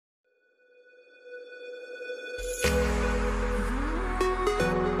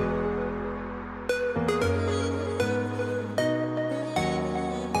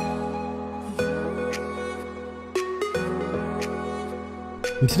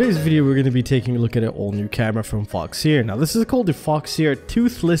In today's video, we're going to be taking a look at an all new camera from Foxeer. Now, this is called the Foxeer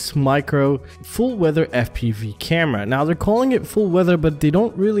Toothless Micro Full Weather FPV camera. Now, they're calling it full weather, but they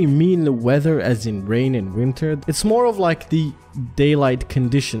don't really mean the weather as in rain and winter. It's more of like the daylight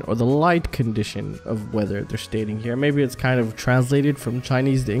condition or the light condition of weather they're stating here. Maybe it's kind of translated from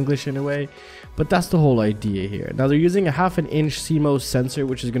Chinese to English in a way, but that's the whole idea here. Now, they're using a 1/2 inch CMOS sensor,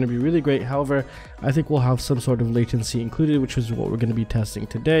 which is going to be really great. However, I think we'll have some sort of latency included, which is what we're going to be testing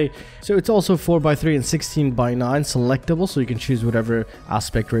today. So it's also 4:3 and 16:9 selectable, so you can choose whatever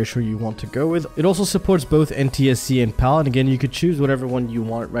aspect ratio you want to go with. It also supports both NTSC and PAL, and again, you could choose whatever one you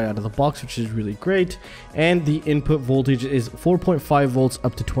want right out of the box, which is really great. And the input voltage is 4.5 volts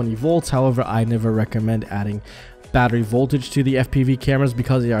up to 20 volts. However, I never recommend adding battery voltage to the FPV cameras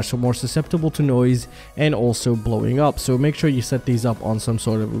because they are so more susceptible to noise and also blowing up. So make sure you set these up on some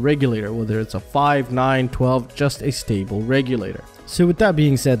sort of a regulator, whether it's a 5, 9, 12, just a stable regulator. So with that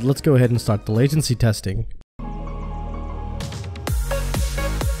being said, let's go ahead and start the latency testing.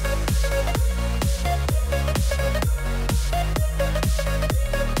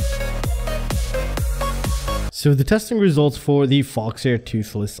 So the testing results for the Foxeer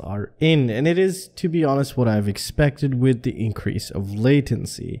Toothless are in, and it is, to be honest, what I've expected with the increase of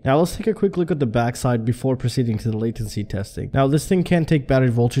latency. Now let's take a quick look at the backside before proceeding to the latency testing. Now this thing can take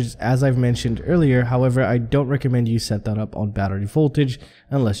battery voltage, as I've mentioned earlier. However, I don't recommend you set that up on battery voltage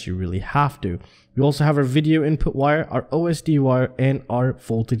unless you really have to. We also have our video input wire, our OSD wire, and our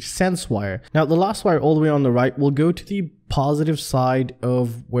voltage sense wire. Now the last wire all the way on the right will go to the positive side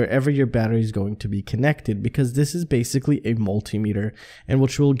of wherever your battery is going to be connected, because this is basically a multimeter, and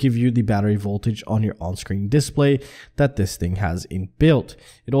which will give you the battery voltage on your on-screen display that this thing has inbuilt.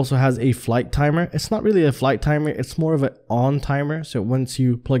 It also has a flight timer. It's not really a flight timer, it's more of an on timer. So once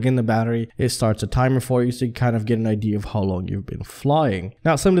you plug in the battery, it starts a timer for you, so you kind of get an idea of how long you've been flying.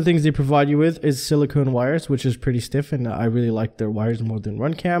 Now some of the things they provide you with is silicone wires, which is pretty stiff, and I really like their wires more than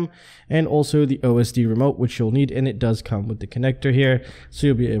RunCam, and also the OSD remote, which you'll need, and it does come with the connector here, so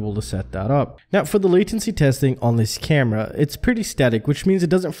you'll be able to set that up. Now for the latency testing on this camera, it's pretty static, which means it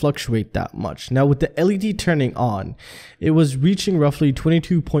doesn't fluctuate that much. Now with the LED turning on, it was reaching roughly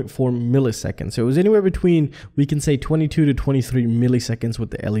 22.4 milliseconds, so it was anywhere between, we can say, 22 to 23 milliseconds with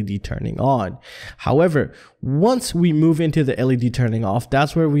the LED turning on. However, once we move into the LED turning off,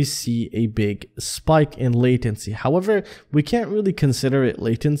 that's where we see a big spike in latency. However, we can't really consider it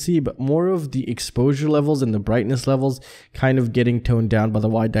latency, but more of the exposure levels and the brightness levels kind of getting toned down by the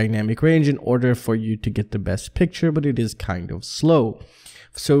wide dynamic range in order for you to get the best picture, but it is kind of slow.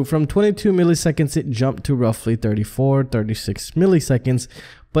 So from 22 milliseconds, it jumped to roughly 34, 36 milliseconds.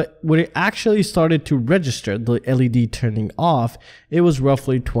 But when it actually started to register the LED turning off, it was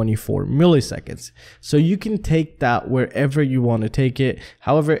roughly 24 milliseconds. So you can take that wherever you want to take it.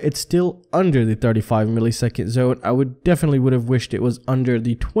 However, it's still under the 35 millisecond zone. I would have wished it was under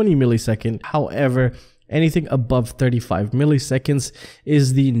the 20 millisecond. However, anything above 35 milliseconds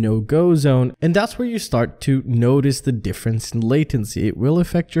is the no-go zone, and that's where you start to notice the difference in latency. It will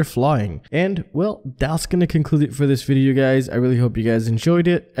affect your flying. And well, that's gonna conclude it for this video, guys. I really hope you guys enjoyed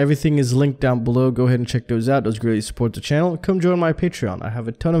it. Everything is linked down below. Go ahead and check those out. Those greatly support the channel. Come join my Patreon. I have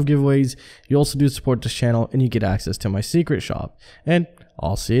a ton of giveaways. You also do support this channel, and you get access to my secret shop. And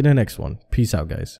I'll see you in the next one. Peace out, guys.